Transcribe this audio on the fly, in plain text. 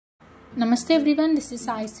Namaste everyone, this is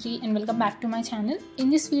Sai Sri and welcome back to my channel. In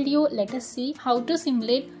this video, let us see how to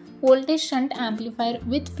simulate voltage shunt amplifier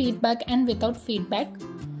with feedback and without feedback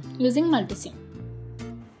using Multisim.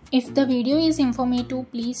 If the video is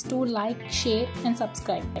informative, please do like, share and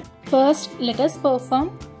subscribe. First, let us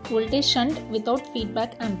perform voltage shunt without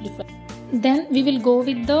feedback amplifier. Then we will go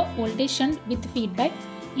with the voltage shunt with feedback.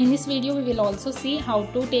 In this video, we will also see how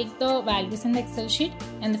to take the values in the Excel sheet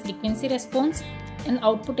and the frequency response and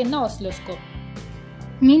output in the oscilloscope.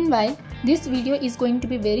 Meanwhile, this video is going to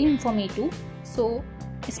be very informative. So,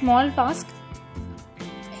 a small task,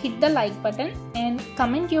 hit the like button and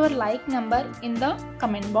comment your like number in the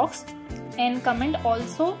comment box and comment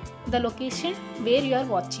also the location where you are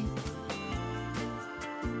watching.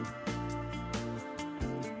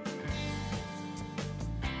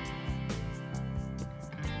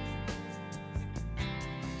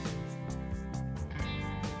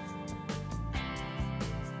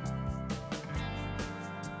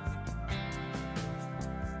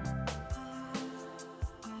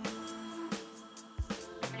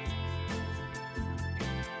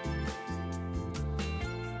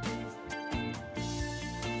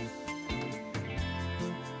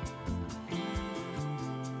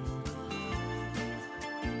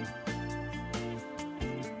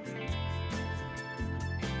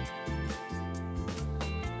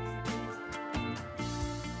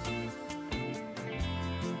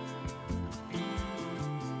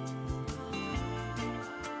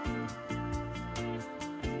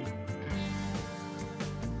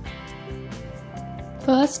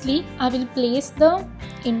 Firstly, I will place the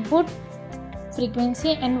input frequency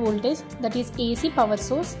and voltage, that is AC power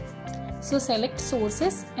source. So select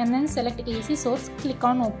sources and then select AC source, click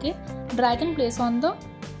on OK, drag and place on the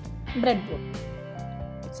breadboard.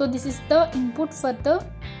 So this is the input for the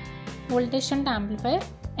voltage shunt amplifier,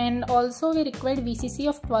 and also we required VCC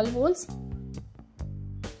of 12 volts.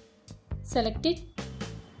 Select it.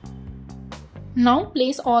 Now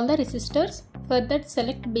place all the resistors. For that,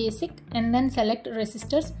 select basic and then select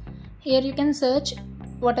resistors. Here you can search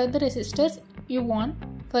what are the resistors you want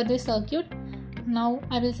for this circuit. Now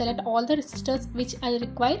I will select all the resistors which I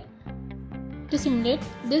require to simulate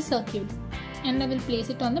this circuit and I will place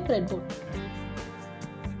it on the breadboard.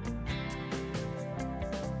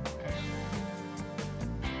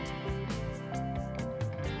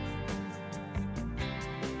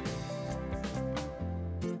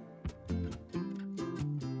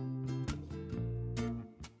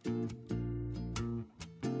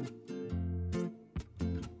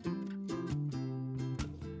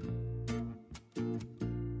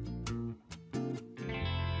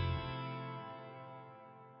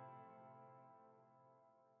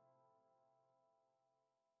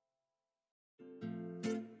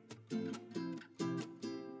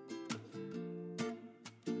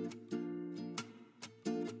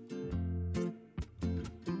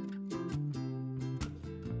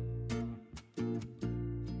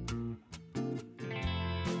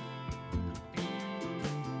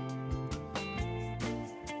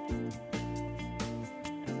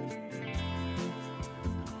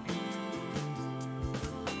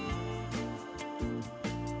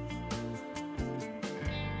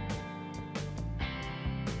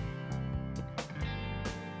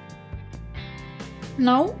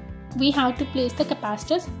 Now we have to place the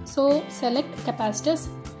capacitors, so select capacitors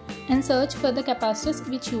and search for the capacitors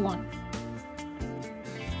which you want.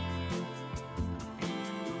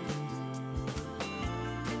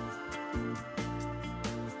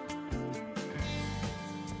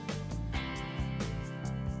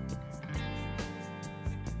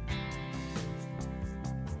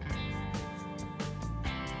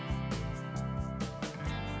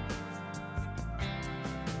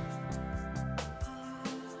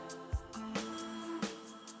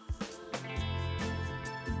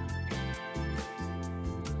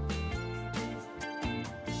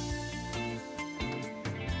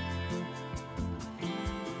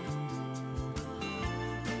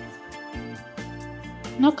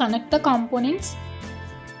 Now connect the components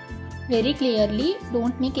very clearly,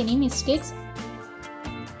 don't make any mistakes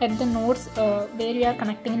at the nodes where you are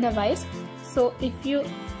connecting the wires. So if you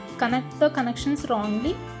connect the connections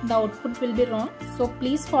wrongly, the output will be wrong. So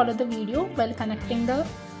please follow the video while connecting the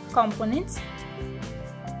components.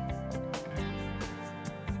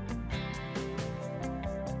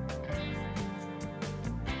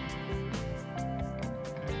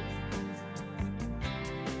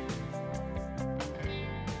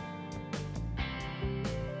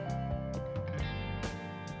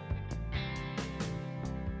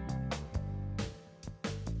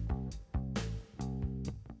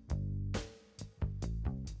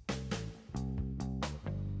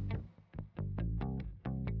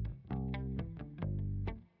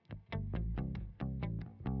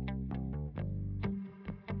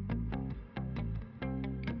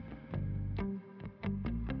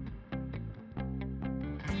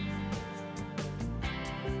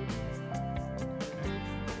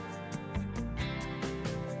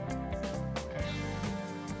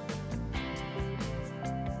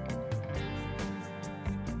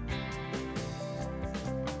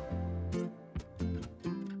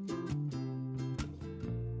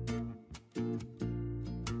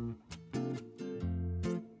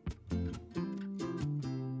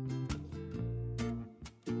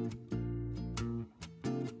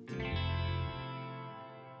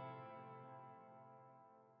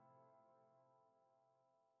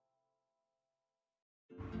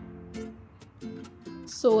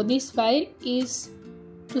 So this wire is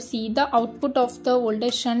to see the output of the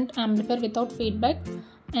voltage shunt amplifier without feedback,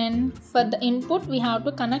 and for the input we have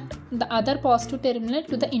to connect the other positive terminal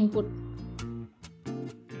to the input.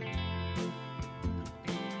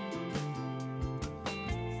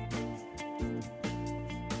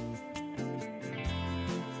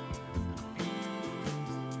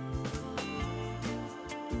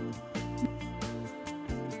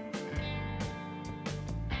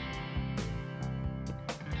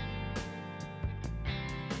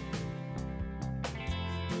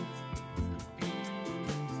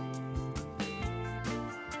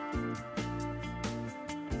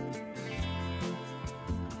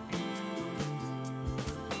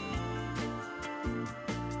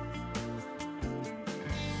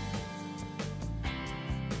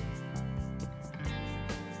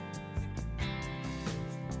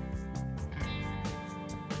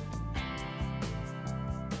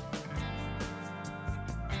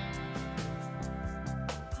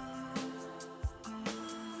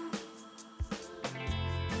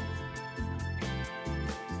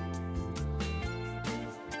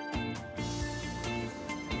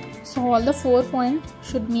 So all the 4 points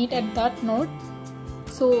should meet at that node.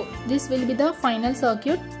 So this will be the final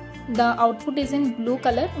circuit. The output is in blue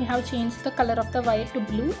color. We have changed the color of the wire to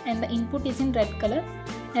blue, and the input is in red color.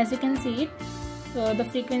 As you can see it, the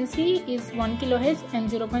frequency is 1 kHz and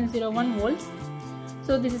 0.01 volts.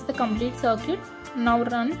 So this is the complete circuit. Now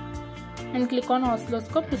run and click on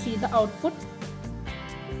oscilloscope to see the output.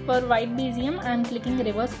 For white BGM, I am clicking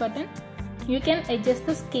reverse button. You can adjust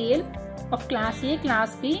the scale of class A,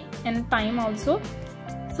 class B and time also,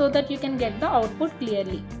 so that you can get the output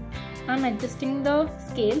clearly. I am adjusting the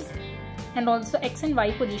scales and also X and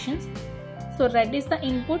Y positions. So red is the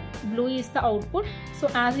input, blue is the output. So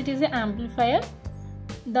as it is an amplifier,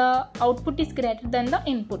 the output is greater than the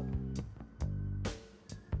input.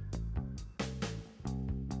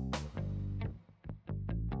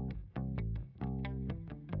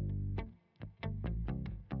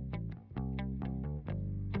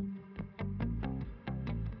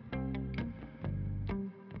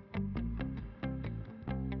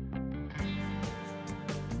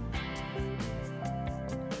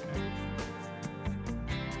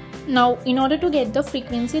 Now, in order to get the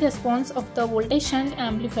frequency response of the voltage shunt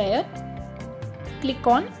amplifier, click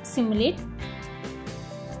on Simulate.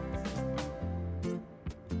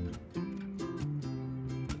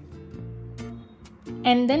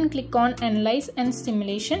 And then click on Analyze and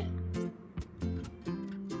Simulation.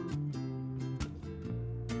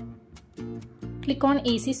 Click on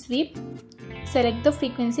AC Sweep. Select the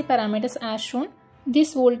frequency parameters as shown.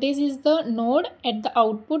 This voltage is the node at the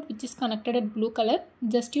output which is connected at blue color.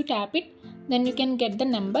 Just you tap it, then you can get the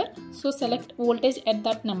number. So select voltage at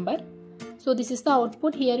that number. So this is the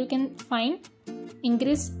output. Here you can find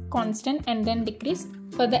increase, constant and then decrease.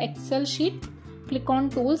 For the Excel sheet, click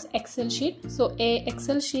on Tools, Excel sheet. So a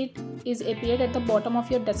Excel sheet is appeared at the bottom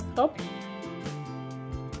of your desktop.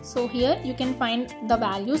 So here you can find the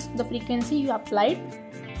values, the frequency you applied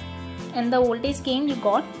and the voltage gain you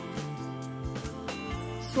got.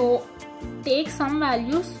 So take some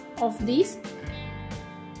values of these.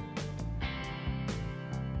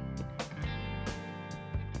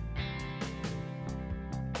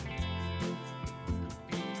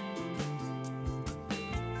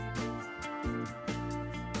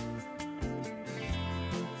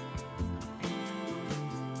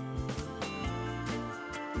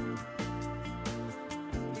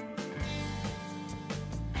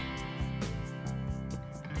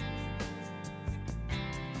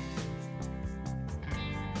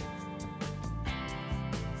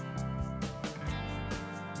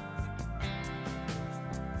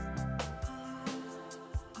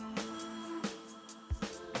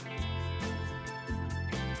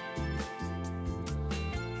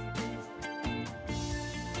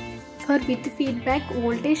 For with feedback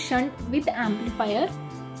voltage shunt with amplifier,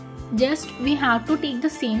 just we have to take the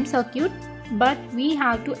same circuit, but we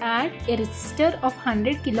have to add a resistor of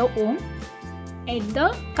 100 kilo ohm at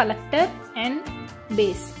the collector and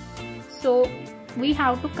base. So we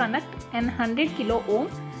have to connect an 100 kilo ohm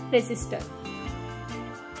resistor.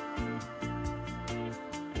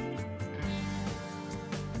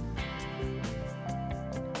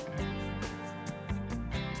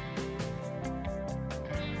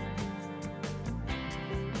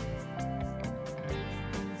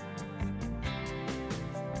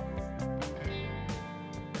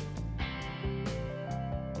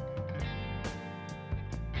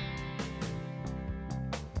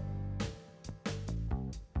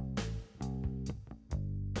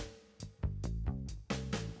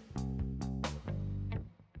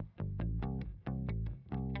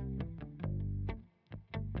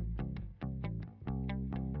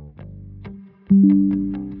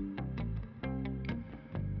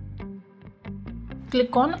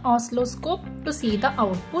 Click on oscilloscope to see the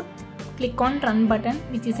output. Click on run button,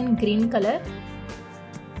 which is in green color,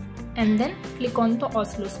 and then click on the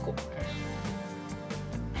oscilloscope.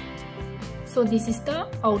 So this is the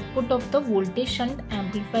output of the voltage shunt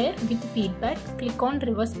amplifier with feedback. Click on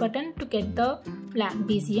reverse button to get the black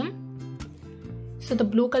BCM. So the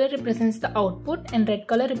blue color represents the output and red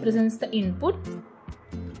color represents the input.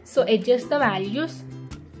 So adjust the values.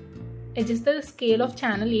 Adjust the scale of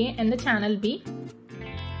channel A and the channel B.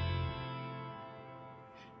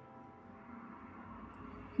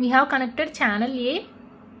 We have connected channel A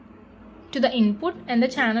to the input and the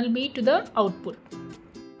channel B to the output.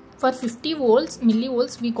 For 50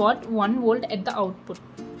 millivolts, we got 1 volt at the output.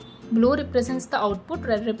 Blue represents the output,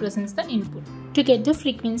 red represents the input. To get the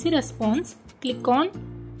frequency response, click on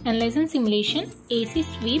Analyze and Simulation, AC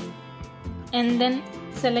Sweep, and then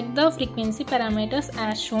select the frequency parameters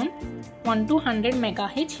as shown, 1 to 100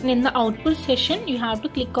 MHz. And in the output session, you have to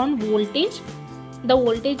click on voltage. The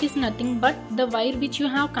voltage is nothing but the wire which you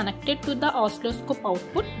have connected to the oscilloscope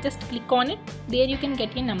output. Just click on it. There you can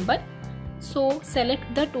get a number. So select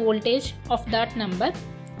that voltage of that number.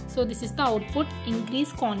 So this is the output,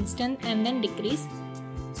 increase, constant, and then decrease.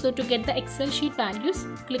 So to get the Excel sheet values,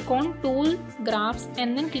 click on Tool, Graphs,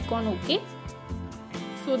 and then click on OK.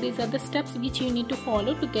 So these are the steps which you need to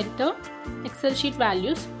follow to get the Excel sheet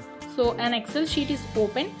values. So an Excel sheet is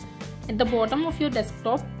open at the bottom of your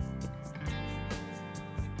desktop.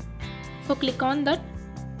 So click on that.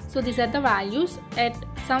 So these are the values. At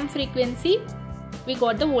some frequency, we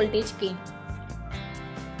got the voltage gain.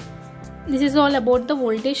 This is all about the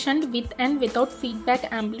voltage shunt with and without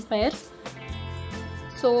feedback amplifiers.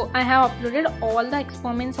 So I have uploaded all the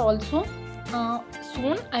experiments also.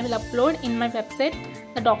 Soon I will upload in my website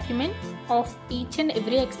the document of each and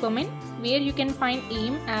every experiment, where you can find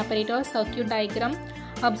aim, apparatus, circuit diagram,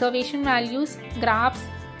 observation values, graphs,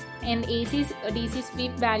 and AC DC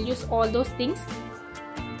sweep values, all those things.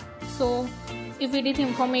 So if it is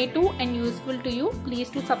informative and useful to you, please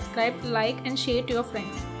do subscribe, like, and share to your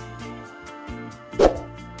friends.